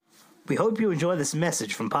We hope you enjoy this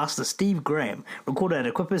message from Pastor Steve Graham, recorded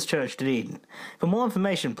at Equippers Church, Dunedin. For more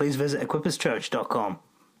information, please visit equipperschurch.com.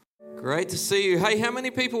 Great to see you. Hey, how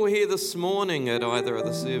many people were here this morning at either of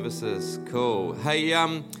the services? Cool. Hey,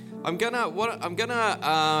 I'm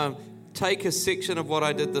gonna take a section of what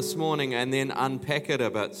I did this morning and then unpack it a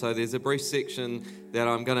bit. So there's a brief section that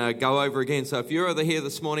I'm gonna go over again. So if you're here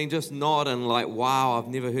this morning, just nod and like, wow, I've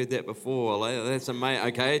never heard that before. Like, that's amazing.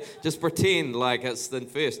 Okay, just pretend like it's the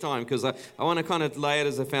first time, because I want to kind of lay it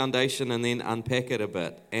as a foundation and then unpack it a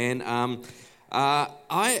bit. And I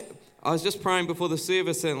was just praying before the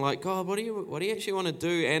service and like, God, what do you actually want to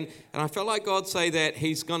do? And I felt like God say that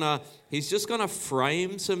He's just gonna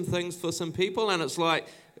frame some things for some people. And it's like,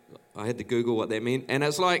 I had to Google what that meant, and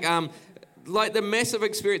it's like the massive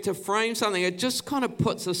experience to frame something. It just kind of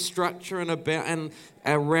puts a structure and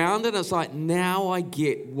around it. It's like, now I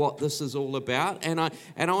get what this is all about, and I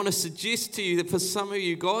want to suggest to you that for some of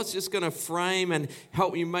you, God's just going to frame and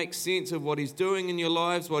help you make sense of what He's doing in your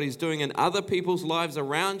lives, what He's doing in other people's lives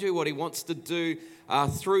around you, what He wants to do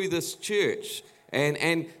through this church.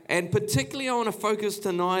 And particularly I want to focus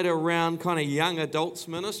tonight around kind of young adults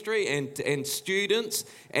ministry and students,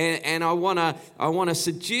 and I want to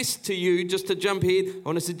suggest to you, just to jump ahead, I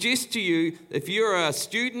want to suggest to you, if you're a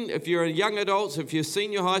student, if you're a young adult, if you're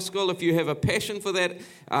senior high school, if you have a passion for that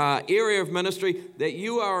area of ministry, that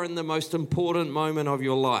you are in the most important moment of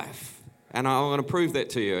your life, and I want to prove that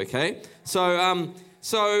to you. Okay,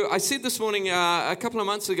 So I said this morning, a couple of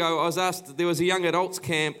months ago, I was asked, there was a young adults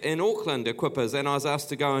camp in Auckland, Equippers, and I was asked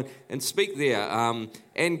to go and speak there.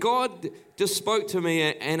 And God just spoke to me,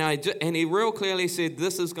 and He real clearly said,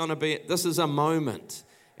 this is a moment.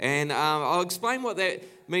 And I'll explain what that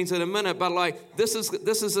means in a minute, but like this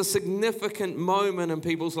is a significant moment in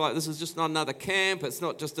people's life. This is just not another camp. It's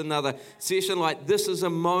not just another session. Like this is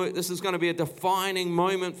going to be a defining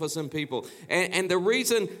moment for some people. And the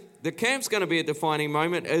reason the camp's going to be a defining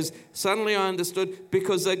moment is suddenly I understood,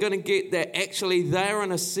 because they're going to get that actually they're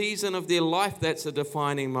in a season of their life that's a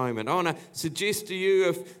defining moment. I want to suggest to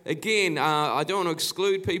you, I don't want to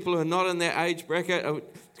exclude people who are not in that age bracket,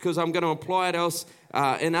 because I'm going to apply it else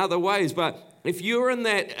in other ways, but if you're in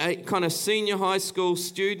that kind of senior high school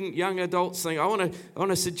student, young adults thing, I want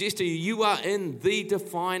to suggest to you, you are in the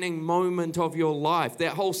defining moment of your life.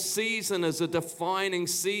 That whole season is a defining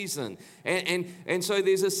season. And so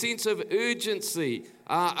there's a sense of urgency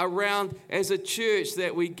around as a church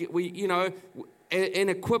that we in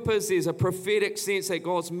Equippers, there's a prophetic sense that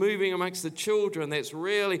God's moving amongst the children. That's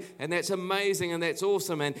that's amazing, and that's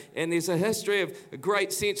awesome. And there's a history of a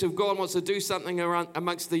great sense of God wants to do something around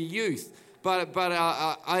amongst the youth. But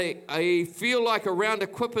I feel like around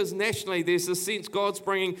Equippers nationally, there's a sense God's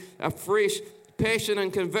bringing a fresh passion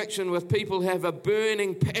and conviction with people who have a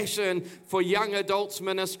burning passion for young adults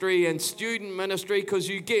ministry and student ministry, because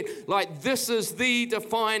you get, like, this is the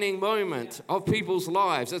defining moment of people's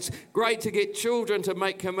lives. It's great to get children to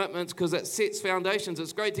make commitments because it sets foundations.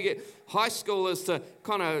 It's great to get high schoolers to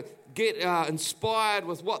kind of get inspired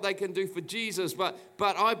with what they can do for Jesus, but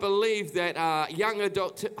I believe that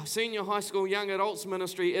senior high school young adults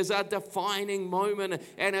ministry is a defining moment,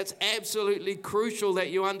 and it's absolutely crucial that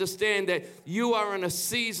you understand that you are in a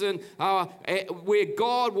season where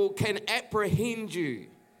God can apprehend you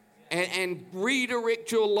and redirect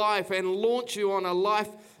your life and launch you on a life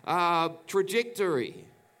trajectory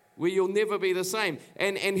where you'll never be the same.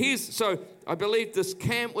 So I believe this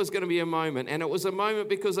camp was going to be a moment, and it was a moment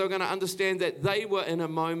because they were going to understand that they were in a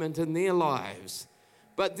moment in their lives.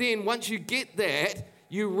 But then once you get that,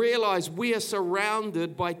 you realize we are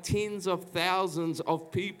surrounded by tens of thousands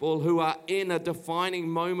of people who are in a defining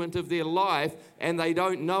moment of their life, and they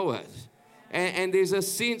don't know it. And there's a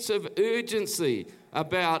sense of urgency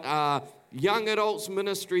about young adults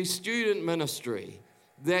ministry, student ministry,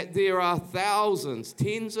 that there are thousands,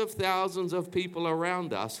 tens of thousands of people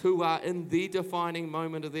around us who are in the defining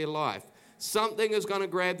moment of their life. Something is going to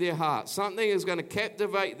grab their heart. Something is going to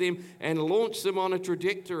captivate them and launch them on a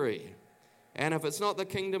trajectory. And if it's not the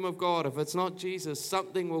kingdom of God, if it's not Jesus,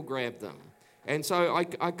 something will grab them. And so I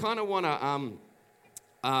kind of want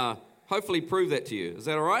to hopefully prove that to you. Is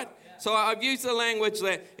that all right? So I've used the language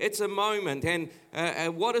that it's a moment, and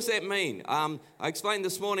what does that mean? I explained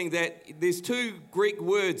this morning that there's two Greek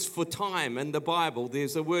words for time in the Bible.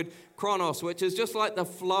 There's the word chronos, which is just like the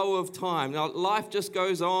flow of time. Now, life just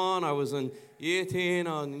goes on. I was in year 10,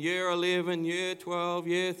 on year 11, year 12,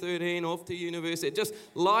 year 13, off to university.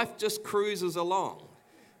 Life just cruises along.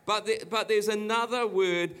 But there's another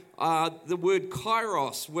word, the word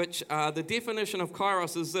kairos, which the definition of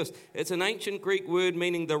kairos is this. It's an ancient Greek word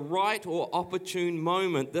meaning the right or opportune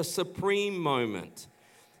moment, the supreme moment.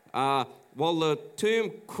 While the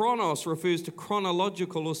term chronos refers to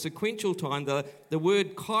chronological or sequential time, the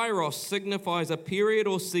word kairos signifies a period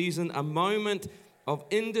or season, a moment of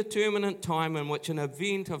indeterminate time in which an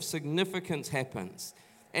event of significance happens.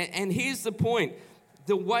 And here's the point.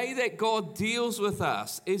 The way that God deals with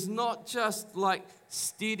us is not just like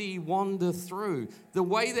steady wander through. The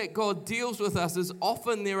way that God deals with us is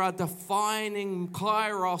often there are defining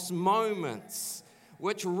kairos moments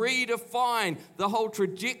which redefine the whole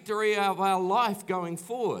trajectory of our life going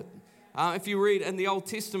forward. If you read in the Old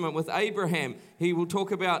Testament with Abraham, he will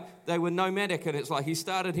talk about they were nomadic, and it's like he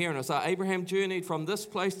started here, and it's like Abraham journeyed from this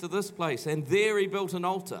place to this place, and there he built an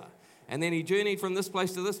altar. And then he journeyed from this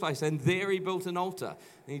place to this place, and there he built an altar.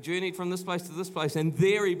 And he journeyed from this place to this place, and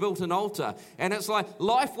there he built an altar. And it's like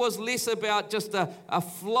life was less about just a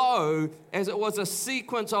flow as it was a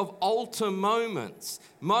sequence of altar moments.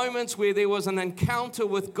 Moments where there was an encounter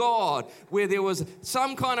with God, where there was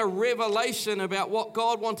some kind of revelation about what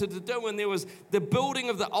God wanted to do. And there was the building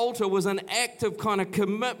of the altar was an act of kind of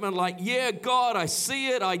commitment, like, yeah, God, I see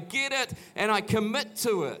it, I get it, and I commit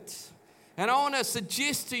to it. And I want to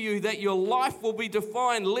suggest to you that your life will be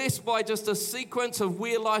defined less by just a sequence of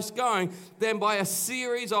where life's going than by a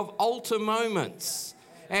series of altar moments.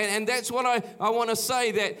 And that's what I want to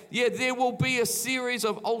say, that, yeah, there will be a series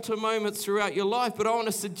of altar moments throughout your life, but I want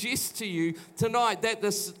to suggest to you tonight that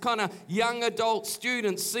this kind of young adult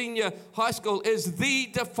student, senior high school, is the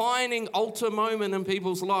defining altar moment in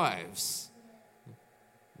people's lives.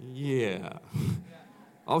 Yeah.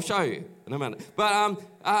 I'll show you in a minute. But,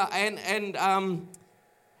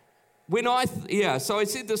 when so I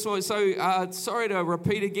said this morning, sorry to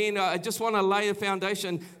repeat again, I just want to lay a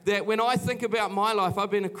foundation that when I think about my life,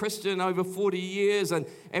 I've been a Christian over 40 years, and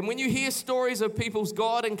when you hear stories of people's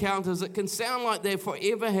God encounters, it can sound like they're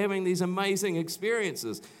forever having these amazing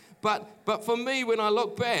experiences. But for me, when I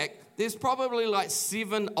look back, there's probably like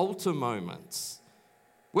 7 altar moments.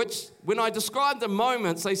 Which, when I describe the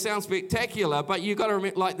moments, they sound spectacular, but you've got to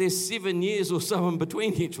remember, like, there's 7 years or so in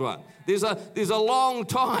between each one. There's a long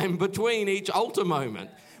time between each altar moment.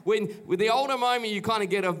 With the altar moment, you kind of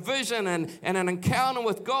get a vision and an encounter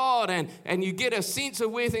with God, and you get a sense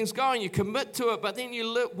of where things go, and you commit to it, but then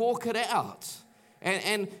you walk it out.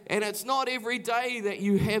 And it's not every day that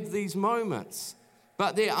you have these moments,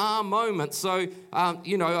 but there are moments. So,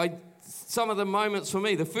 some of the moments for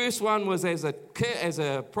me. The first one was as a kid, as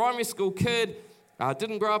a primary school kid.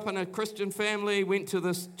 Didn't grow up in a Christian family. Went to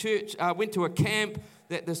this church. Went to a camp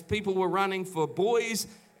that this people were running for boys,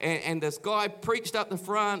 and this guy preached up the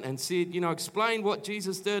front and said, explained what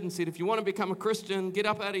Jesus did, and said, if you want to become a Christian, get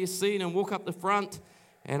up out of your seat and walk up the front.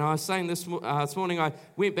 And I was saying this morning, I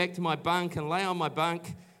went back to my bunk and lay on my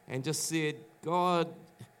bunk and just said, God.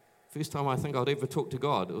 First time I think I'd ever talk to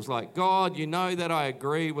God. It was like, God, you know that I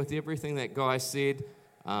agree with everything that guy said,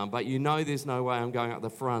 but you know there's no way I'm going up the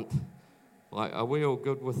front. Like, are we all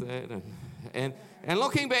good with that? And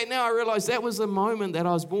looking back now, I realize that was the moment that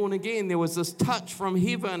I was born again. There was this touch from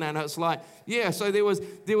heaven, and it's like, so there was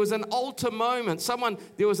an altar moment.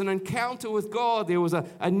 There was an encounter with God. There was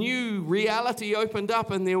a new reality opened up,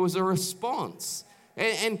 and there was a response.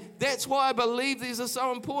 And that's why I believe these are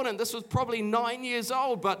so important. This was probably 9 years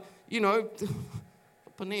old, but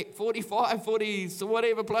 45, 40,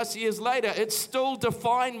 whatever plus years later, it still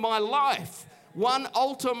defined my life. One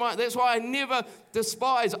altar moment. That's why I never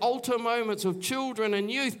despise altar moments of children and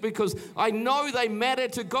youth, because I know they matter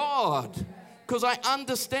to God. Because I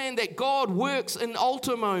understand that God works in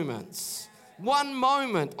altar moments. One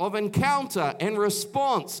moment of encounter and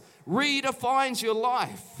response redefines your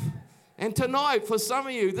life. And tonight, for some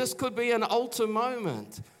of you, this could be an altar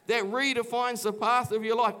moment that redefines the path of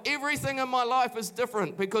your life. Everything in my life is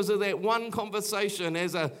different because of that one conversation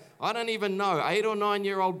as I don't even know, 8 or 9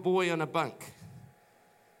 year old boy in a bunk.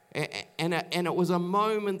 And it was a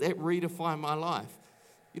moment that redefined my life.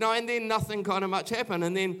 And then nothing kind of much happened.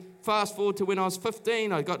 And then fast forward to when I was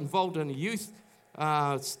 15, I got involved in a youth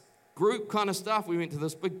group kind of stuff. We went to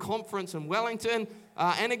this big conference in Wellington.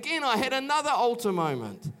 And again, I had another altar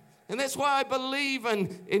moment. And that's why I believe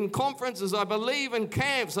in conferences, I believe in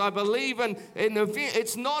camps, I believe in events.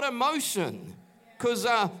 It's not emotion,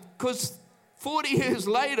 because 40 years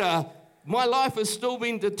later, my life has still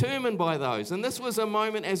been determined by those. And this was a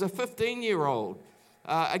moment as a 15-year-old.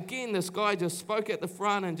 Again, this guy just spoke at the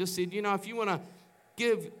front and just said, if you want to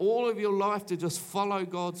give all of your life to just follow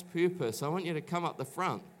God's purpose, I want you to come up the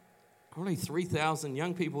front. Probably 3,000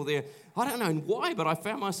 young people there. I don't know why, but I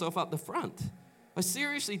found myself up the front. I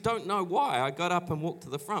seriously don't know why I got up and walked to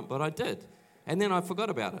the front, but I did. And then I forgot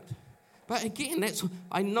about it. But again,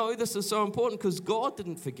 I know this is so important because God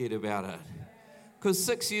didn't forget about it. Because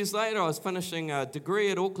 6 years later, I was finishing a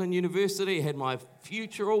degree at Auckland University, had my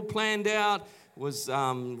future all planned out, was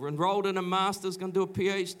enrolled in a master's, going to do a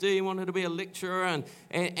PhD, wanted to be a lecturer,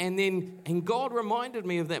 and God reminded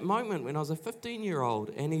me of that moment when I was a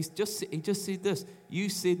 15-year-old, and he just said this: "You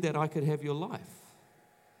said that I could have your life."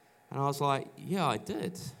 And I was like, "Yeah, I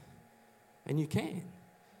did, and you can."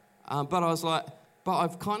 But I was like, "But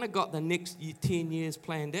I've kind of got the next 10 years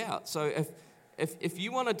planned out. So if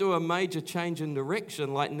you want to do a major change in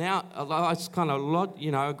direction, like now," I was kind of,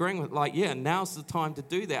 agreeing with, like, yeah, now's the time to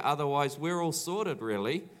do that. Otherwise, we're all sorted,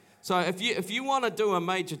 really. So if you want to do a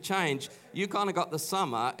major change, you kind of got the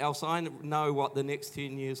summer, else I know what the next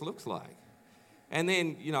 10 years looks like. And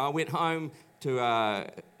then, I went home to a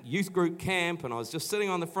youth group camp, and I was just sitting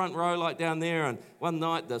on the front row, like down there, and one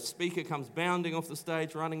night the speaker comes bounding off the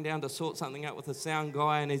stage, running down to sort something out with the sound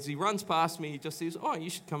guy, and as he runs past me, he just says, "Oh, you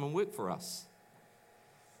should come and work for us."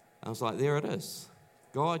 I was like, there it is.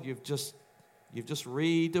 God, you've just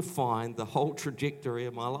redefined the whole trajectory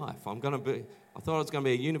of my life. I thought I was going to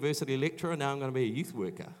be a university lecturer, now I'm going to be a youth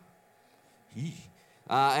worker.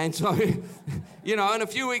 And so, and a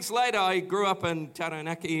few weeks later, I grew up in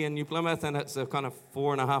Taranaki in New Plymouth, and it's a kind of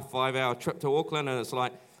 4.5, 5-hour trip to Auckland, and it's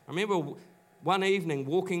like, I remember one evening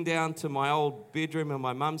walking down to my old bedroom in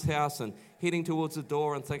my mum's house and heading towards the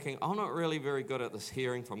door and thinking, I'm not really very good at this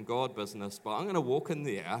hearing from God business, but I'm going to walk in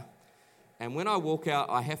there, and when I walk out,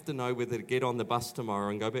 I have to know whether to get on the bus tomorrow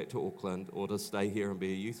and go back to Auckland or to stay here and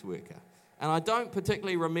be a youth worker. And I don't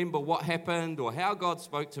particularly remember what happened or how God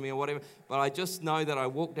spoke to me or whatever, but I just know that I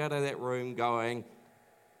walked out of that room going,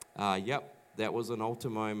 yep, that was an altar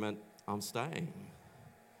moment, I'm staying.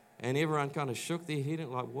 And everyone kind of shook their head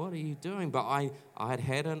and like, what are you doing? But I had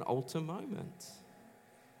had an altar moment.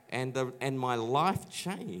 And my life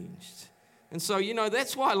changed. And so,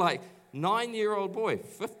 that's why, like, 9-year-old boy,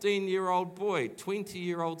 15-year-old boy,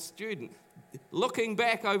 20-year-old student, looking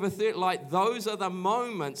back over 30, like, those are the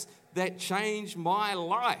moments that change my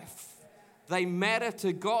life. They matter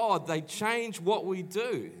to God. They change what we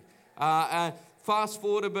do. Fast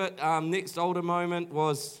forward a bit, next older moment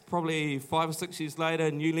was probably 5 or 6 years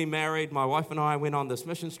later, newly married. My wife and I went on this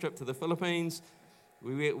missions trip to the Philippines.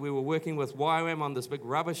 We were working with YWAM on this big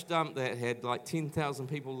rubbish dump that had like 10,000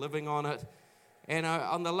 people living on it. And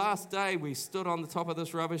on the last day, we stood on the top of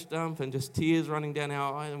this rubbish dump and just tears running down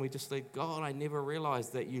our eyes. And we just said, God, I never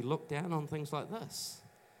realized that you look down on things like this.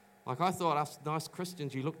 Like, I thought us nice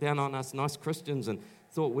Christians, you look down on us nice Christians and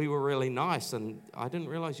thought we were really nice. And I didn't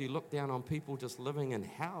realize you looked down on people just living in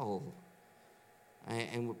hell.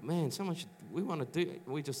 And man, so much we want to do.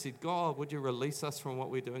 We just said, God, would you release us from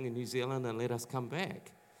what we're doing in New Zealand and let us come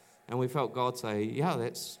back? And we felt God say, yeah,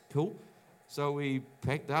 that's cool. So we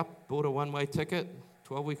packed up, bought a one-way ticket,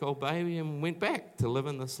 12-week-old baby, and went back to live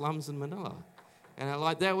in the slums in Manila.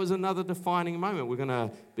 And that was another defining moment. We're going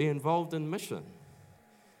to be involved in mission.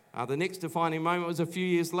 The next defining moment was a few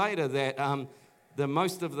years later that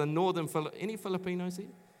most of the northern any Filipinos here?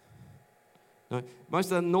 No,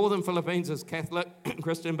 most of the northern Philippines is Catholic,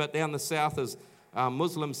 Christian, but down the south is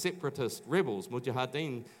Muslim separatist rebels,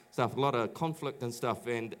 mujahideen stuff, a lot of conflict and stuff.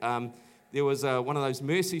 And there was one of those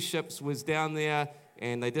mercy ships was down there,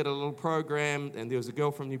 and they did a little program, and there was a girl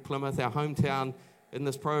from New Plymouth, our hometown, in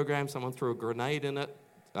this program. Someone threw a grenade in it.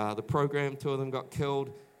 The program, 2 of them got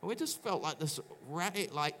killed. And we just felt like this,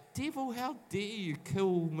 like, devil, how dare you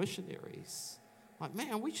kill missionaries? Like,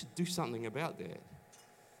 man, we should do something about that.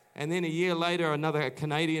 And then a year later, another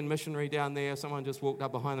Canadian missionary down there, someone just walked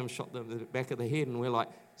up behind them, shot them in the back of the head, and we're like,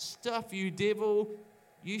 stuff you, devil.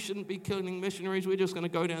 You shouldn't be killing missionaries. We're just going to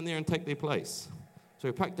go down there and take their place. So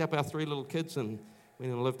we packed up our 3 little kids and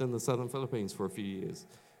went and lived in the southern Philippines for a few years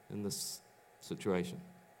in this situation.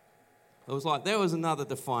 It was like, that was another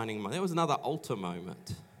defining moment. That was another altar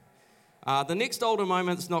moment. The next altar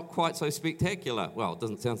moment is not quite so spectacular. Well, it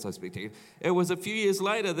doesn't sound so spectacular. It was a few years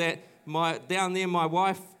later that down there, my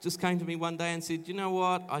wife just came to me one day and said, you know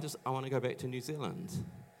what, I want to go back to New Zealand.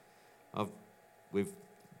 We've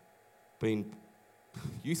been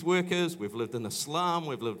youth workers, we've lived in a slum,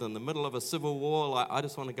 we've lived in the middle of a civil war. I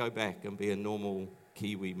just want to go back and be a normal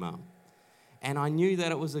Kiwi mum. And I knew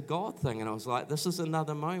that it was a God thing, and I was like, this is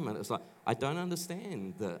another moment. It's like, I don't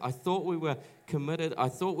understand that. I thought we were committed. I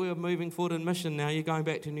thought we were moving forward in mission. Now you're going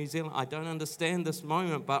back to New Zealand. I don't understand this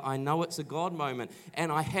moment, but I know it's a God moment.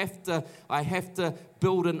 And I have to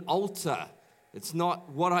build an altar. It's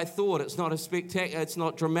not what I thought. It's not a spectacular. It's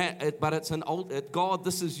not dramatic, but it's an altar. God,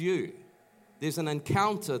 this is you. There's an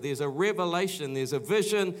encounter. There's a revelation. There's a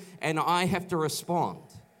vision, and I have to respond.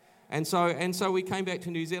 And so we came back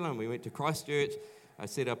to New Zealand. We went to Christchurch. I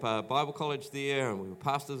set up a Bible college there, and we were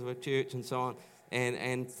pastors of a church and so on.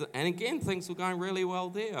 And again, things were going really well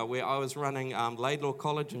there. Where I was running Laidlaw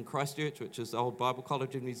College in Christchurch, which is the old Bible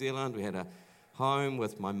college of New Zealand. We had a home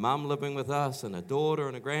with my mum living with us and a daughter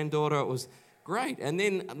and a granddaughter. It was great. And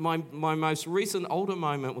then my most recent older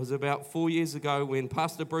moment was about 4 years ago when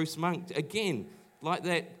Pastor Bruce Monk, again, like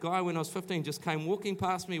that guy when I was 15, just came walking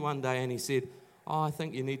past me one day and he said, "Oh, I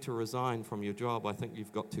think you need to resign from your job. I think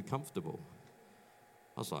you've got too comfortable."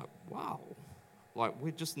 I was like, wow. Like,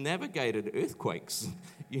 we just navigated earthquakes.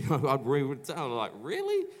 I'd read it down, like,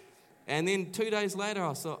 really? And then 2 days later,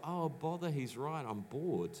 I thought, oh, bother, he's right, I'm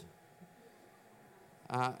bored.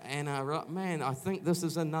 Man, I think this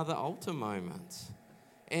is another altar moment.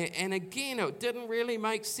 And again, it didn't really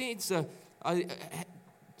make sense. I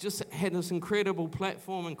just had this incredible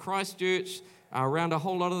platform in Christchurch around a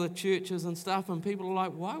whole lot of the churches and stuff, and people are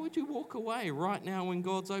like, why would you walk away right now when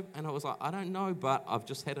God's open? And I was like, I don't know, but I've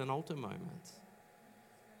just had an altar moment.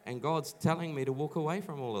 And God's telling me to walk away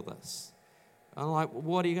from all of this. And I'm like,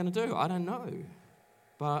 what are you going to do? I don't know.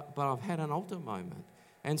 But I've had an altar moment.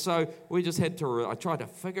 And so we just had to, I tried to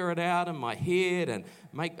figure it out in my head and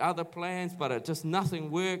make other plans, but it just nothing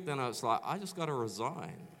worked. And I was like, I just got to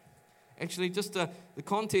resign. Actually, just the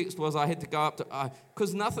context was I had to go up to,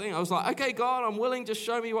 because nothing, I was like, okay, God, I'm willing, just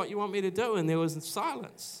show me what you want me to do. And there was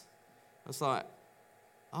silence. I was like,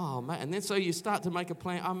 oh, man. And then so you start to make a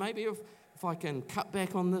plan. Oh, maybe if I can cut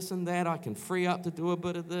back on this and that, I can free up to do a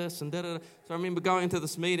bit of this and da-da-da. So I remember going to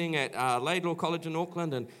this meeting at Laidlaw College in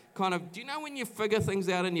Auckland and kind of, do you know when you figure things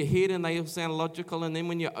out in your head and they all sound logical, and then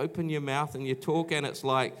when you open your mouth and you talk and it's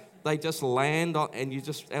like they just land on, and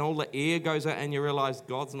all the air goes out and you realize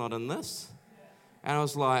God's not in this? And I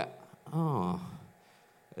was like, oh,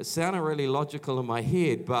 it sounded really logical in my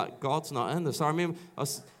head, but God's not in this. So I remember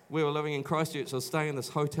we were living in Christchurch, so I was staying in this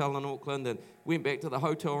hotel in Auckland and went back to the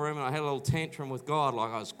hotel room and I had a little tantrum with God.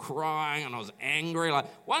 Like I was crying and I was angry. Like,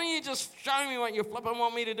 why don't you just show me what you flipping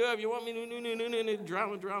want me to do? If you want me to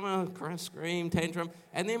drama, cry, scream, tantrum.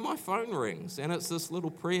 And then my phone rings and it's this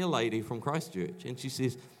little prayer lady from Christchurch. And she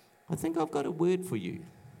says, I think I've got a word for you.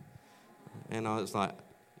 And I was like,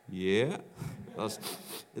 yeah.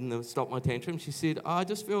 Stop my tantrum. She said, I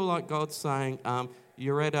just feel like God's saying,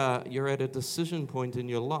 you're at a decision point in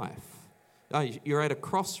your life. You're at a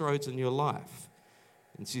crossroads in your life.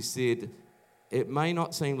 And she said, it may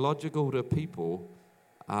not seem logical to people,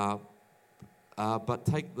 but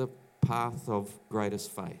take the path of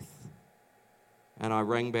greatest faith. And I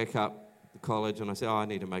rang back up the college and I said, I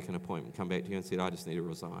need to make an appointment, come back to you, and said, I just need to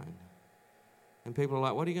resign. And people are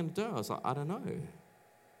like, what are you going to do? I was like, I don't know.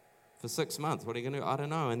 For 6 months, what are you going to do? I don't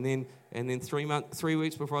know. And then 3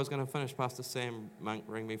 weeks before I was going to finish, Pastor Sam Monk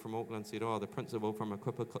rang me from Auckland and said, the principal from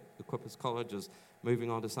Equippers College is moving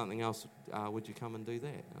on to something else. Would you come and do that?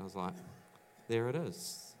 And I was like, there it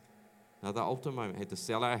is. Another altar moment. Had to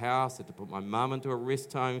sell our house, had to put my mum into a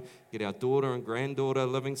rest home, get our daughter and granddaughter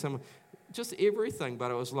living somewhere. Just everything. But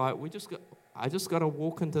it was like, I just got to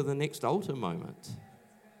walk into the next altar moment.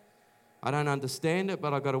 I don't understand it,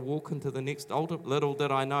 but I got to walk into the next altar. Little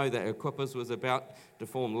did I know that Equippers was about to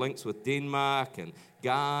form links with Denmark and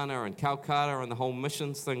Ghana and Calcutta, and the whole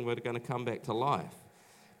missions thing were going to come back to life.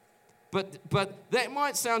 But that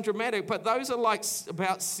might sound dramatic, but those are like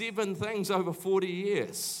about 7 things over 40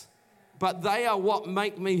 years. But they are what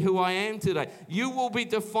make me who I am today. You will be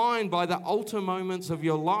defined by the altar moments of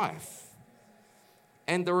your life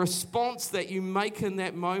and the response that you make in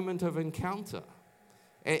that moment of encounter.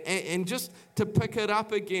 And just to pick it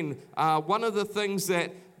up again, one of the things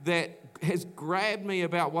that has grabbed me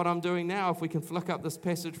about what I'm doing now, if we can flick up this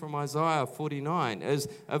passage from Isaiah 49, is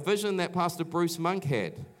a vision that Pastor Bruce Monk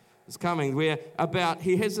had. It's coming, where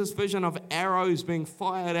he has this vision of arrows being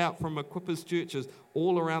fired out from Equippers churches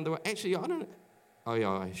all around the world. Actually,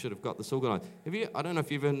 I should have got this organized. I don't know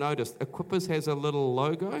if you've ever noticed, Equippers has a little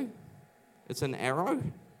logo. It's an arrow.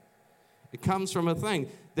 It comes from a thing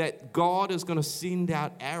that God is going to send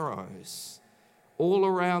out arrows all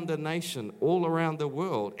around the nation, all around the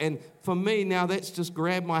world. And for me, now that's just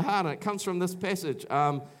grabbed my heart. And it comes from this passage.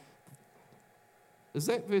 Is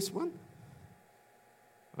that verse 1?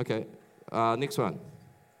 Okay, next one.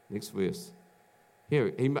 Next verse.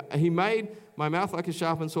 Here, he made my mouth like a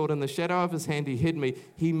sharpened sword. In the shadow of his hand he hid me.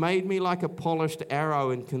 He made me like a polished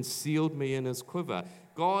arrow and concealed me in his quiver.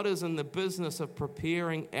 God is in the business of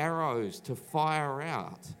preparing arrows to fire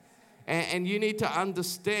out. And you need to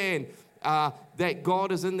understand that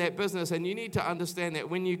God is in that business. And you need to understand that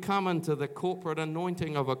when you come into the corporate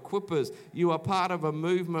anointing of Equippers, you are part of a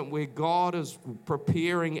movement where God is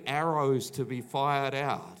preparing arrows to be fired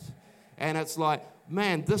out. And it's like,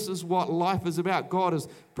 man, this is what life is about. God is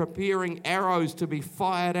preparing arrows to be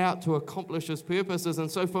fired out to accomplish His purposes. And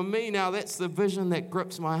so for me now, that's the vision that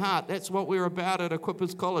grips my heart. That's what we're about at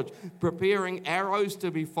Equippers College, preparing arrows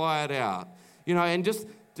to be fired out. You know, and just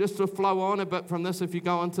to flow on a bit from this, if you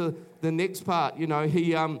go on to the next part, you know,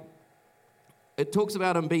 it talks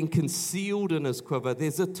about him being concealed in his quiver.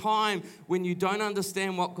 There's a time when you don't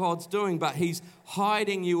understand what God's doing, but He's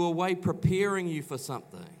hiding you away, preparing you for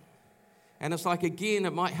something. And it's like, again,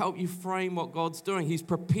 it might help you frame what God's doing. He's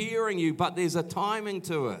preparing you, but there's a timing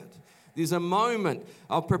to it. There's a moment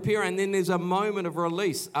of prepare, and then there's a moment of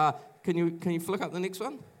release. Can you flick up the next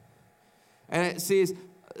one? And it says,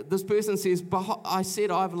 this person says, I said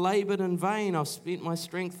I've labored in vain. I've spent my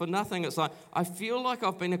strength for nothing. It's like, I feel like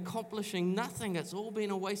I've been accomplishing nothing. It's all been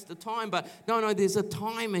a waste of time. But no, there's a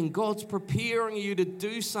timing. God's preparing you to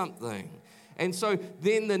do something. And so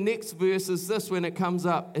then the next verse is this when it comes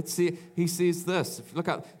up. He says this. If you look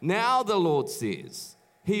up, now the Lord says,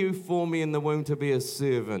 He who formed me in the womb to be His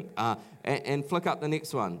servant. And flick up the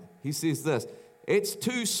next one. He says this. It's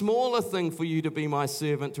too small a thing for you to be my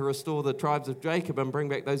servant to restore the tribes of Jacob and bring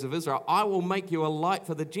back those of Israel. I will make you a light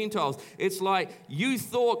for the Gentiles. It's like you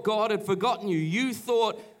thought God had forgotten you. You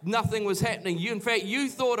thought nothing was happening. In fact, you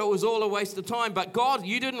thought it was all a waste of time. But God,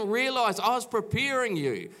 you didn't realize I was preparing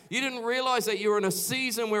you. You didn't realize that you were in a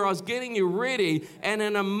season where I was getting you ready, and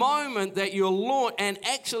in a moment that you're launched. And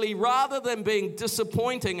actually, rather than being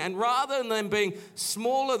disappointing and rather than being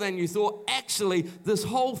smaller than you thought, actually, this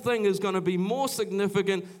whole thing is going to be more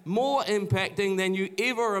significant, more impacting than you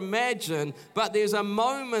ever imagined. But there's a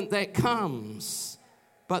moment that comes,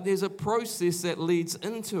 but there's a process that leads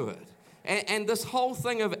into it. And this whole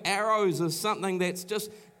thing of arrows is something that's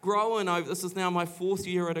just growing over. This is now my 4th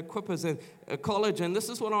year at Equippers and college, and this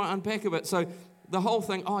is what I unpack a bit. So the whole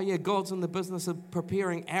thing, God's in the business of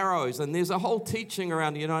preparing arrows, and there's a whole teaching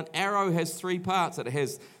around, an arrow has 3 parts. It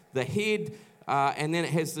has the head, and then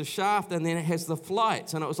it has the shaft, and then it has the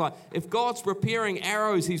flights. And it was like, if God's preparing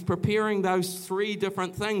arrows, He's preparing those 3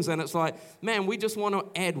 different things. And it's like, man, we just want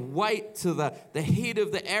to add weight to the head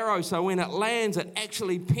of the arrow, so when it lands, it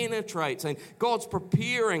actually penetrates. And God's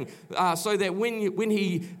preparing so that when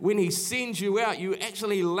He sends you out, you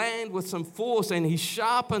actually land with some force, and He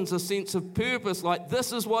sharpens a sense of purpose, like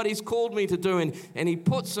this is what He's called me to do. And He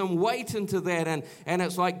puts some weight into that. And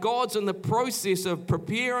it's like God's in the process of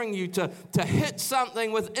preparing you to hit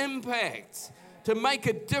something with impact, to make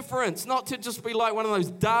a difference, not to just be like one of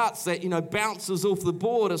those darts that, bounces off the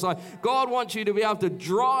board. It's like God wants you to be able to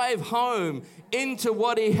drive home into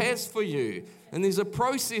what He has for you. And there's a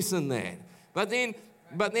process in that. But then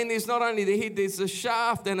there's not only the head, there's the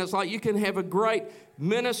shaft, and it's like you can have a great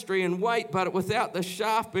ministry and weight, but without the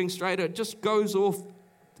shaft being straight, it just goes off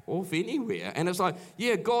anywhere. And it's like,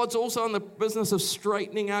 God's also in the business of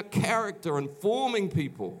straightening out character and forming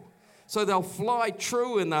people, so they'll fly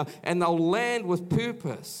true and they'll land with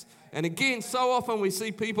purpose. And again, so often we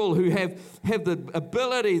see people who have the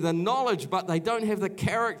ability, the knowledge, but they don't have the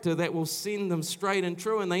character that will send them straight and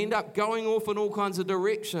true, and they end up going off in all kinds of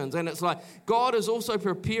directions. And it's like God is also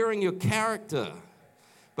preparing your character.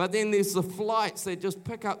 But then there's the flights that just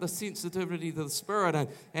pick up the sensitivity to the Spirit.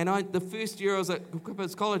 And the first year I was at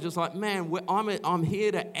Equippers College, it's like, man, I'm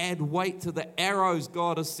here to add weight to the arrows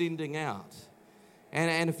God is sending out.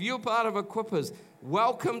 And if you're part of Equippers,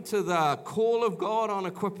 welcome to the call of God on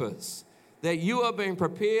Equippers, that you are being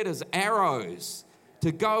prepared as arrows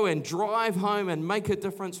to go and drive home and make a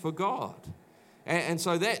difference for God. And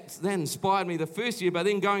so that inspired me the first year, but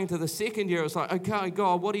then going into the second year, it was like, okay,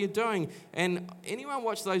 God, what are you doing? And anyone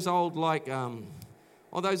watch those old,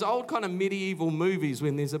 those old kind of medieval movies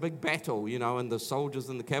when there's a big battle, and the soldiers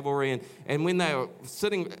and the cavalry, and when they were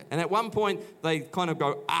sitting, and at one point they kind of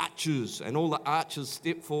go archers, and all the archers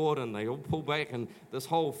step forward and they all pull back, and this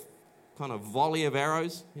whole kind of volley of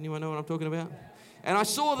arrows. Anyone know what I'm talking about? And I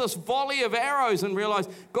saw this volley of arrows and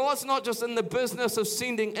realized God's not just in the business of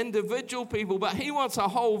sending individual people, but He wants a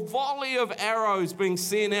whole volley of arrows being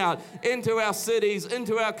sent out into our cities,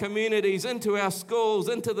 into our communities, into our schools,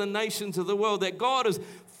 into the nations of the world, that God is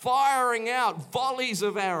firing out volleys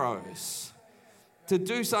of arrows to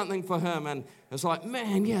do something for Him. And it's like,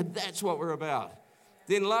 man, that's what we're about.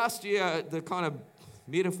 Then last year, the kind of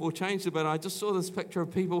metaphor changed a bit. I just saw this picture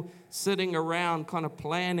of people sitting around kind of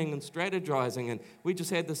planning and strategizing, and we just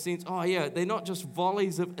had the sense, they're not just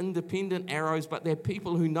volleys of independent arrows, but they're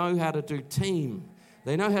people who know how to do team.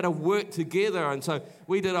 They know how to work together. And so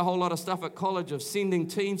we did a whole lot of stuff at college of sending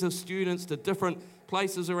teams of students to different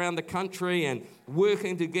places around the country and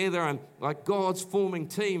working together, and like God's forming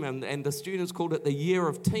team, and the students called it the year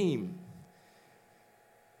of team.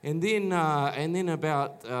 And then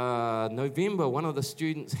about November, one of the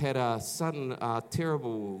students had a sudden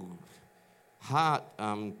terrible heart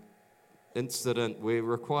incident where it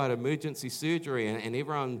required emergency surgery, and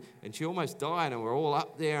everyone, and she almost died, and we're all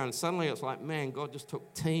up there, and suddenly it's like, man, God just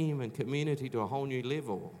took team and community to a whole new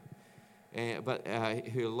level. But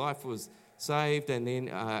her life was saved, and then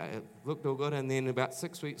it looked all good, and then about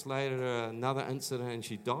 6 weeks later, another incident, and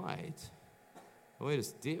she died. We're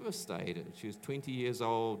just devastated. She was 20 years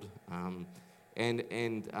old, and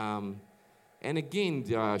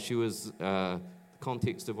again, she was the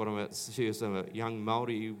context of what I'm about. She was a young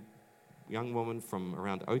Māori young woman from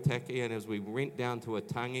around Otaki, and as we went down to a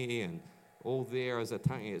tangi and all there as a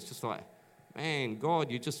tangi, it's just like, man, God,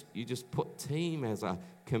 you just put team as a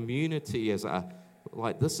community, as a,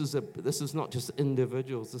 like, this is not just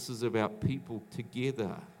individuals, this is about people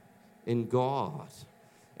together in God.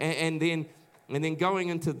 And then going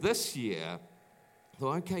into this year, I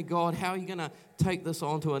thought, okay, God, how are you going to take this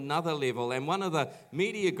on to another level? And one of the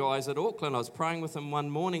media guys at Auckland, I was praying with him one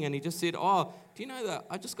morning, and he just said, oh, do you know that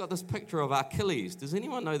I just got this picture of Achilles. Does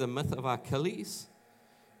anyone know the myth of Achilles?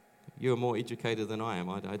 You're more educated than I am.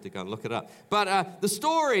 I had to go and look it up. But the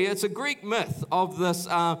story, it's a Greek myth of this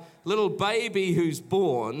little baby who's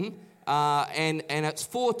born, and it's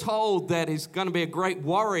foretold that he's going to be a great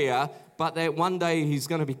warrior, but that one day he's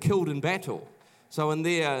going to be killed in battle. So in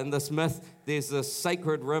this myth, there's this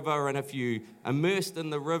sacred river, and if you immersed in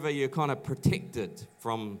the river, you're kind of protected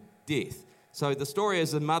from death. So the story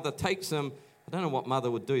is the mother takes him, I don't know what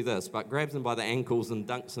mother would do this, but grabs him by the ankles and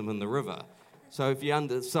dunks him in the river. So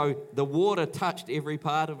so the water touched every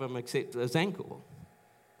part of him except his ankle,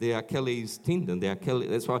 the Achilles tendon,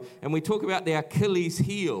 that's why. And we talk about the Achilles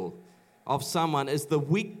heel of someone as the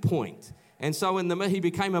weak point. And so he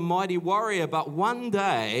became a mighty warrior, but one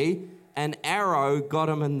day an arrow got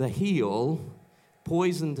him in the heel,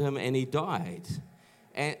 poisoned him, and he died.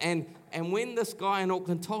 And when this guy in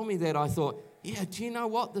Auckland told me that, I thought, yeah, do you know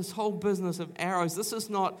what? This whole business of arrows,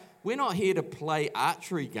 we're not here to play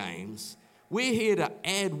archery games. We're here to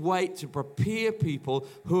add weight to prepare people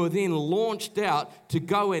who are then launched out to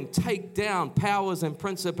go and take down powers and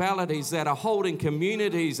principalities that are holding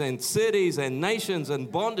communities and cities and nations in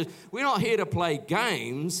bondage. We're not here to play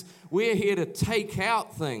games. We're here to take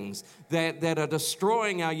out things that are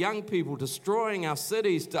destroying our young people, destroying our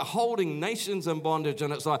cities, to holding nations in bondage.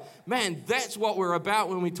 And it's like, man, that's what we're about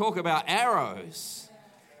when we talk about arrows.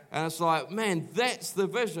 And it's like, man, that's the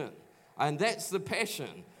vision and that's the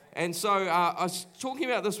passion. And so I was talking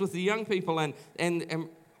about this with the young people, and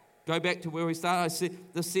go back to where we started. I said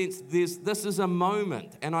the sense this is a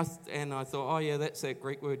moment, and I thought, oh yeah, that's that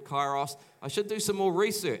Greek word kairos. I should do some more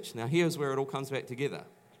research. Now here's where it all comes back together.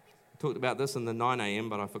 I talked about this in the 9 a.m.,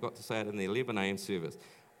 but I forgot to say it in the 11 a.m. service.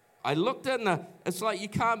 I looked it's like you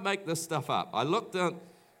can't make this stuff up. I looked at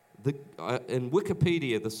in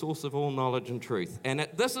Wikipedia, the source of all knowledge and truth, and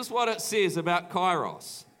this is what it says about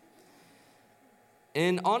kairos.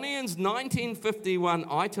 In Onion's 1951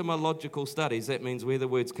 etymological studies, that means where the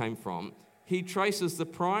words came from, he traces the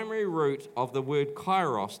primary root of the word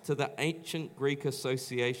kairos to the ancient Greek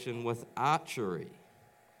association with archery.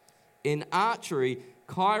 In archery,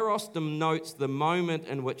 kairos denotes the moment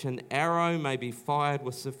in which an arrow may be fired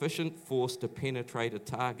with sufficient force to penetrate a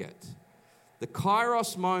target. The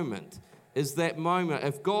kairos moment is that moment.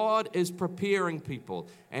 If God is preparing people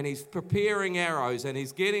and he's preparing arrows and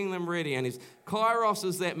he's getting them ready, and kairos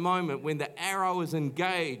is that moment when the arrow is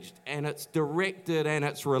engaged and it's directed and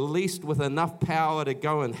it's released with enough power to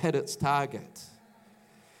go and hit its target.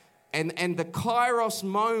 And the kairos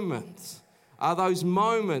moments are those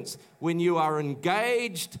moments when you are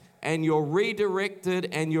engaged and you're redirected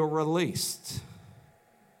and you're released.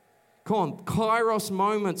 Come on, kairos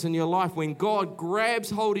moments in your life when God grabs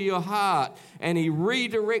hold of your heart and he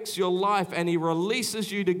redirects your life and he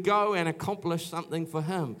releases you to go and accomplish something for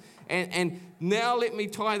him. And now let me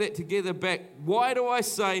tie that together back. Why do I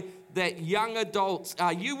say that young adults,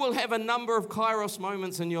 you will have a number of kairos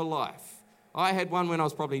moments in your life. I had one when I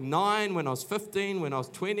was probably 9, when I was 15, when I was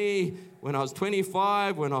 20, when I was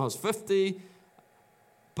 25, when I was 50.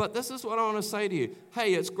 But this is what I want to say to you.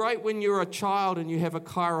 Hey, it's great when you're a child and you have a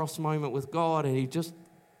kairos moment with God and he just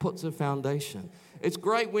puts a foundation. It's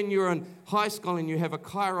great when you're in high school and you have a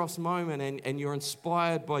kairos moment and you're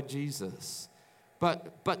inspired by Jesus.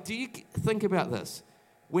 But do you think about this?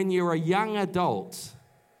 When you're a young adult,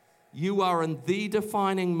 you are in the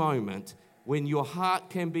defining moment when your heart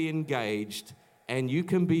can be engaged and you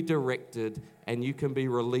can be directed and you can be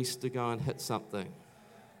released to go and hit something.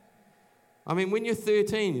 I mean, when you're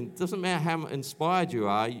 13, it doesn't matter how inspired you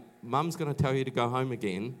are, mum's going to tell you to go home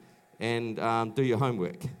again, and do your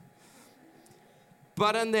homework.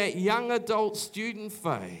 But in that young adult student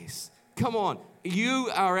phase, come on, you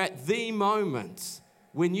are at the moment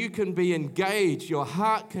when you can be engaged, your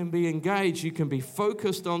heart can be engaged, you can be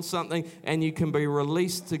focused on something, and you can be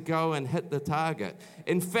released to go and hit the target.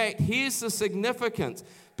 In fact, here's the significance,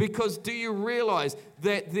 because do you realize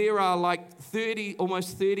that there are like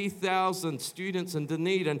almost 30,000 students in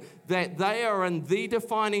Dunedin, that they are in the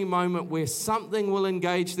defining moment where something will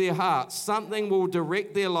engage their heart, something will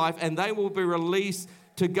direct their life, and they will be released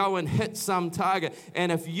to go and hit some target.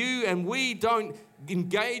 And if you and we don't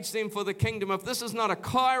engage them for the kingdom, if this is not a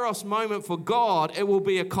kairos moment for God, it will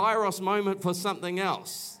be a kairos moment for something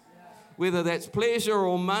else, whether that's pleasure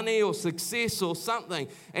or money or success or something.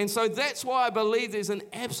 And so that's why I believe there's an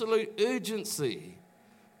absolute urgency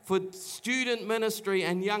for student ministry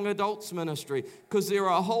and young adults ministry, because there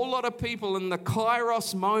are a whole lot of people in the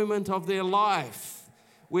kairos moment of their life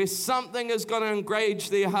where something is going to engage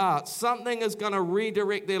their heart, something is going to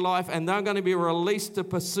redirect their life, and they're going to be released to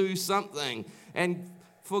pursue something. And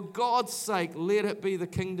for God's sake, let it be the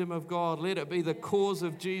kingdom of God. Let it be the cause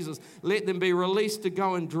of Jesus. Let them be released to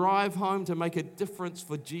go and drive home to make a difference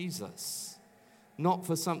for Jesus, not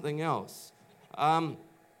for something else.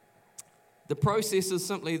 The process is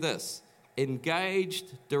simply this: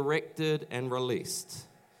 engaged, directed, and released.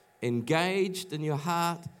 Engaged in your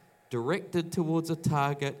heart, directed towards a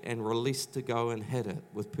target, and released to go and hit it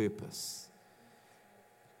with purpose.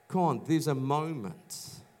 Come on, there's a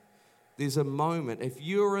moment. There's a moment. If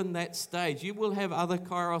you're in that stage, you will have other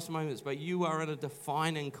kairos moments, but you are in a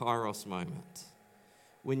defining kairos moment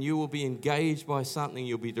when you will be engaged by something,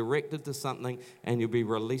 you'll be directed to something, and you'll be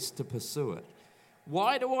released to pursue it.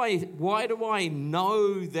 Why do I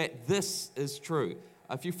know that this is true?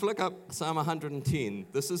 If you flick up Psalm 110,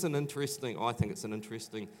 this is I think it's an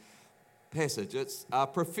interesting passage. It's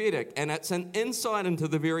prophetic, and it's an insight into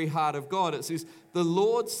the very heart of God. It says, the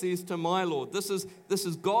Lord says to my Lord. This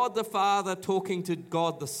is God the Father talking to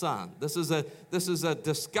God the Son. This is a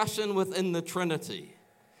discussion within the Trinity.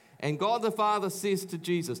 And God the Father says to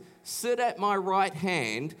Jesus, sit at my right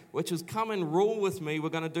hand, which is come and rule with me. We're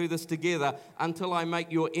going to do this together until I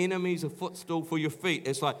make your enemies a footstool for your feet.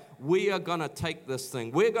 It's like, we are going to take this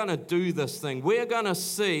thing. We're going to do this thing. We're going to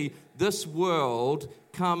see this world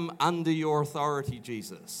come under your authority,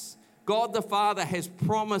 Jesus. God the Father has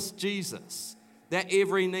promised Jesus that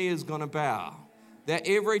every knee is going to bow, that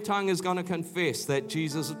every tongue is going to confess that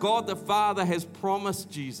Jesus, God the Father has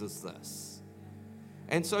promised Jesus this.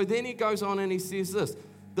 And so then he goes on and he says this: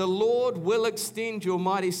 the Lord will extend your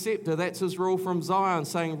mighty scepter. That's his rule from Zion,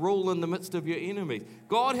 saying, rule in the midst of your enemies.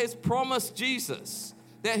 God has promised Jesus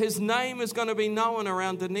that his name is going to be known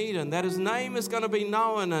around Dunedin, that his name is going to be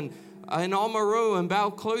known in Oamaru and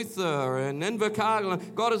Balclutha and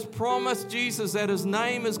Invercargill. God has promised Jesus that his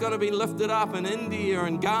name is going to be lifted up in India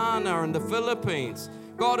and Ghana and the Philippines.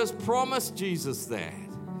 God has promised Jesus that.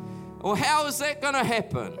 Well, how is that going to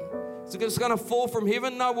happen? Is it just going to fall from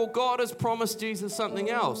heaven? No, well, God has promised Jesus something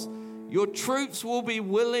else. Your troops will be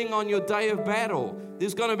willing on your day of battle.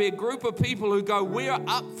 There's going to be a group of people who go, we are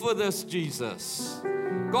up for this, Jesus.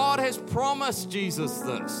 God has promised Jesus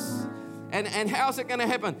this. And how's it going to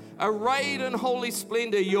happen? Arrayed in holy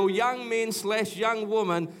splendor, your young men / young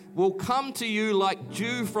woman will come to you like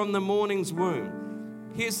dew from the morning's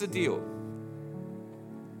womb. Here's the deal.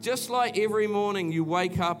 Just like every morning you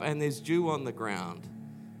wake up and there's dew on the ground,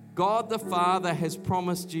 God the Father has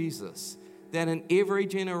promised Jesus that in every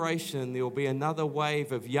generation there will be another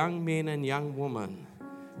wave of young men and young women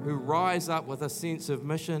who rise up with a sense of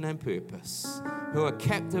mission and purpose, who are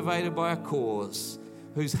captivated by a cause,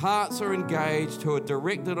 whose hearts are engaged, who are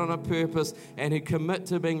directed on a purpose, and who commit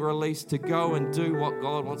to being released to go and do what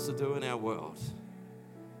God wants to do in our world.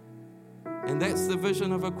 And that's the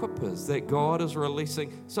vision of Equippers, that God is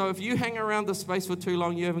releasing. So if you hang around this space for too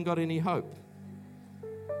long, you haven't got any hope.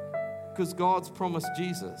 Because God's promised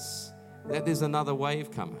Jesus that there's another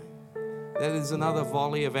wave coming, that there's another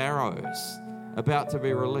volley of arrows about to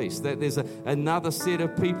be released, that there's another set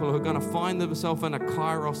of people who are going to find themselves in a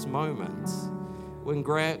kairos moment when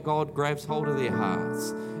God grabs hold of their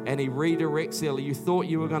hearts and he redirects them. You thought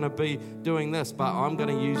you were going to be doing this, but I'm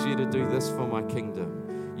going to use you to do this for my kingdom.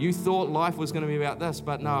 You thought life was going to be about this,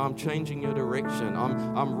 but no, I'm changing your direction.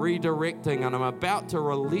 I'm redirecting, and I'm about to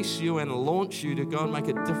release you and launch you to go and make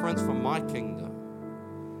a difference for my kingdom.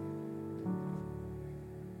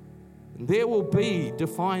 And there will be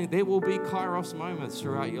kairos moments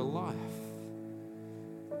throughout your life.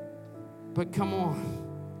 But come on.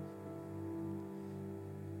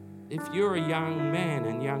 If you're a young man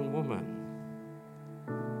and young woman,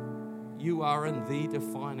 you are in the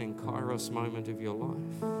defining Kairos moment of your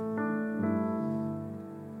life.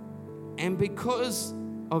 And because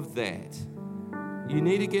of that, you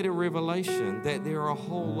need to get a revelation that there are a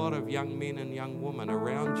whole lot of young men and young women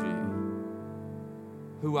around you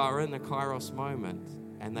who are in the Kairos moment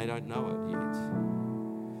and they don't know it yet.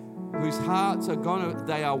 Whose hearts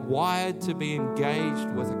they are wired to be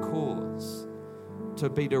engaged with a cause, to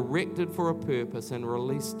be directed for a purpose and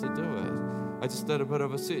released to do it. I just did a bit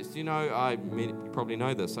of a search. You probably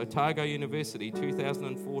know this. Otago University,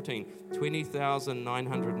 2014,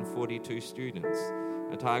 20,942 students.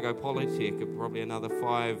 Otago Polytech, probably another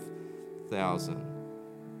 5,000.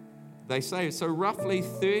 They say, so roughly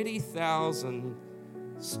 30,000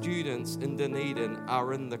 students in Dunedin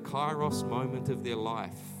are in the Kairos moment of their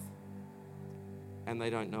life, and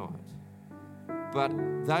they don't know it. But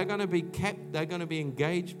they're going to be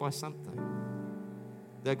engaged by something.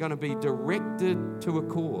 They're going to be directed to a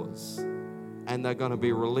cause, and they're going to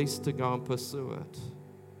be released to go and pursue it.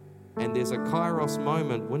 And there's a Kairos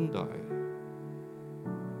moment window.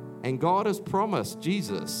 And God has promised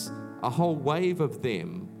Jesus a whole wave of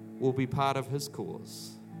them will be part of his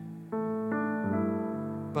cause.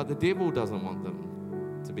 But the devil doesn't want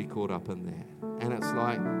them to be caught up in that. And it's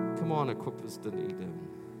like, come on, Equippers Dunedin.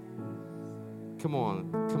 Come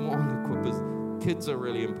on, Equippers. Kids are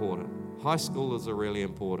really important. High schoolers are really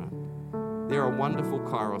important. They're a wonderful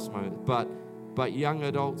Kairos moment. But young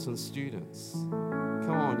adults and students,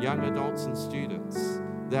 come on, young adults and students,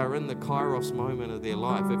 they're in the Kairos moment of their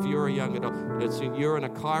life. If you're a young adult, you're in a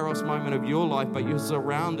Kairos moment of your life, but you're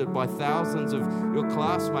surrounded by thousands of your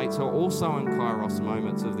classmates who are also in Kairos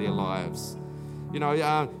moments of their lives.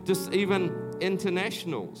 Just even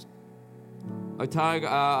internationals.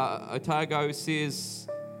 Otago says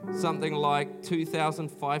something like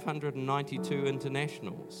 2,592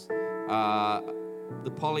 internationals. The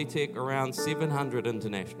Polytech around 700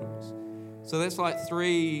 internationals. So that's like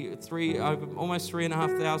almost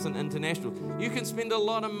 3,500 internationals. You can spend a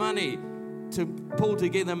lot of money to pull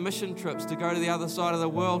together mission trips to go to the other side of the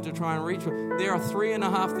world to try and reach them. There are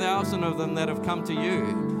 3,500 of them that have come to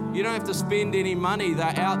you. You don't have to spend any money.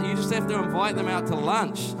 They're out. You just have to invite them out to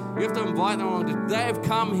lunch. You have to invite them on. They have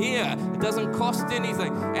come here. It doesn't cost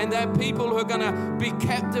anything. And they're people who are going to be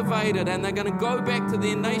captivated, and they're going to go back to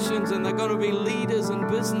their nations, and they're going to be leaders in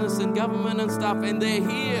business and government and stuff, and they're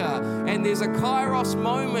here. And there's a Kairos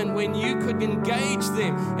moment when you could engage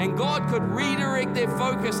them, and God could redirect their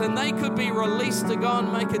focus, and they could be released to go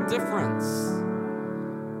and make a difference.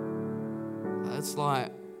 It's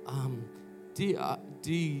like, do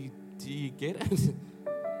you get it?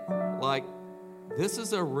 Like, this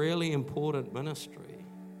is a really important ministry.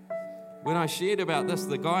 When I shared about this,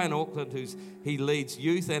 the guy in Auckland he leads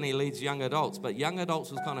youth and he leads young adults, but young adults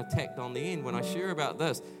was kind of tacked on the end. When I share about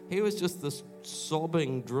this, he was just this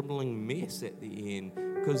sobbing, dribbling mess at the end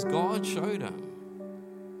because God showed him.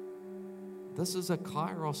 This is a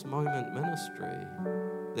Kairos moment ministry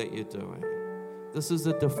that you're doing. This is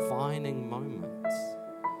a defining moment.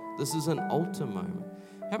 This is an altar moment.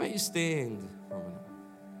 How about you stand for a minute?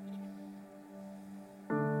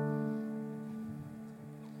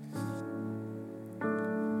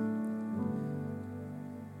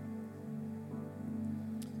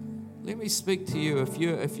 Let me speak to you. If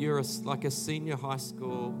you're like a senior high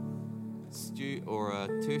school student or a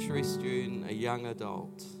tertiary student, a young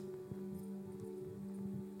adult.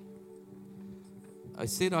 I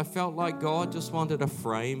said I felt like God just wanted to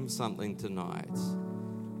frame something tonight.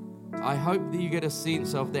 I hope that you get a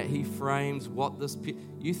sense of that he frames what this...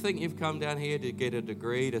 You think you've come down here to get a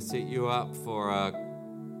degree, to set you up for a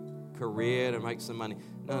career, to make some money.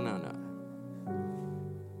 No.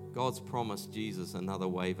 God's promised Jesus another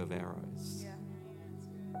wave of arrows. Yeah.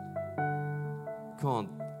 Come on.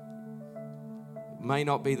 May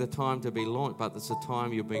not be the time to be launched, but it's a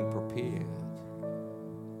time you're being prepared.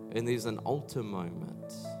 And there's an altar moment.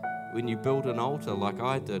 When you build an altar like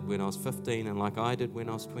I did when I was 15 and like I did when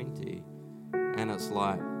I was 20. And it's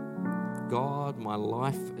like, God, my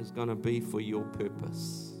life is going to be for your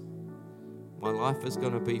purpose. My life is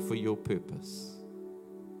going to be for your purpose.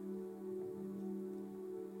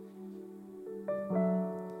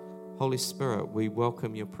 Holy Spirit, we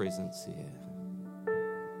welcome your presence here.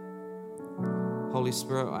 Holy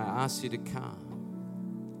Spirit, I ask you to come.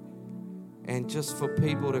 And just for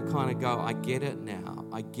people to kind of go, I get it now.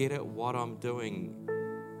 I get it what I'm doing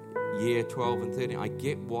year 12 and 13. I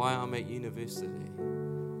get why I'm at university.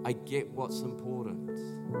 I get what's important.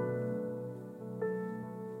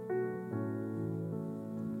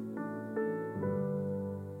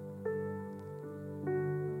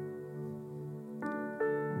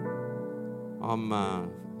 I'm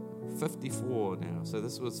 54 now. So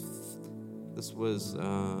this was can't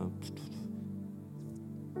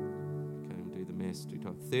even do the maths too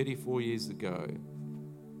tight. 34 years ago.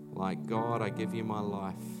 Like, God, I give you my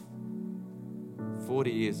life. 34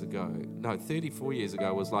 years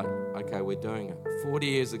ago was like, okay, we're doing it. 40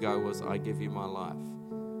 years ago was, I give you my life.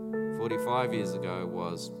 45 years ago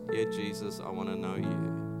was, yeah, Jesus, I want to know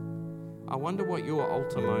you. I wonder what your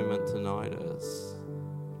altar moment tonight is.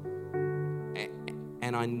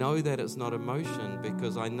 And I know that it's not emotion,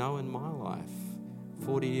 because I know in my life,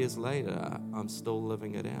 40 years later, I'm still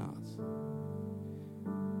living it out.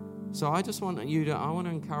 So I just want I want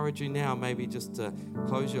to encourage you now, maybe just to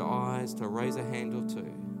close your eyes, to raise a hand or two.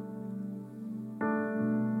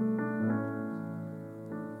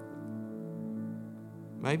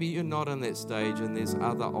 Maybe you're not in that stage and there's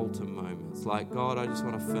other altar moments. Like, God, I just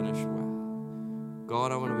want to finish well.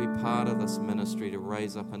 God, I want to be part of this ministry to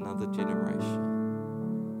raise up another generation.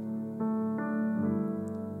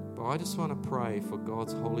 But I just want to pray for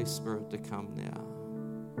God's Holy Spirit to come now.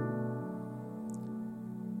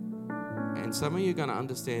 And some of you are going to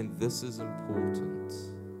understand this is important,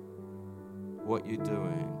 what you're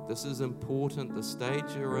doing. This is important, the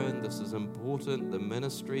stage you're in. This is important, the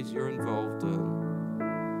ministries you're involved in.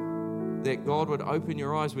 That God would open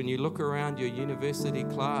your eyes when you look around your university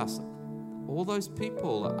class. All those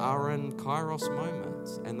people are in Kairos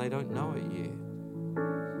moments and they don't know it yet.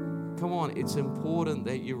 Come on, it's important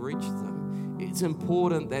that you reach them. It's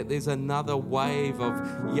important that there's another wave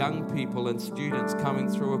of young people and students coming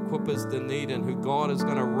through Equippers Dunedin who God is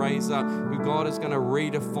going to raise up, who God is going to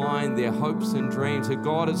redefine their hopes and dreams, who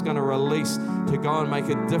God is going to release to go and make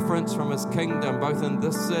a difference from His kingdom, both in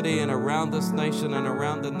this city and around this nation and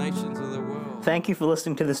around the nations of the world. Thank you for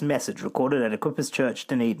listening to this message recorded at Equippers Church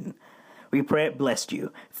Dunedin. We pray it blessed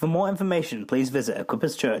you. For more information, please visit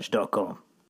equipperschurch.com.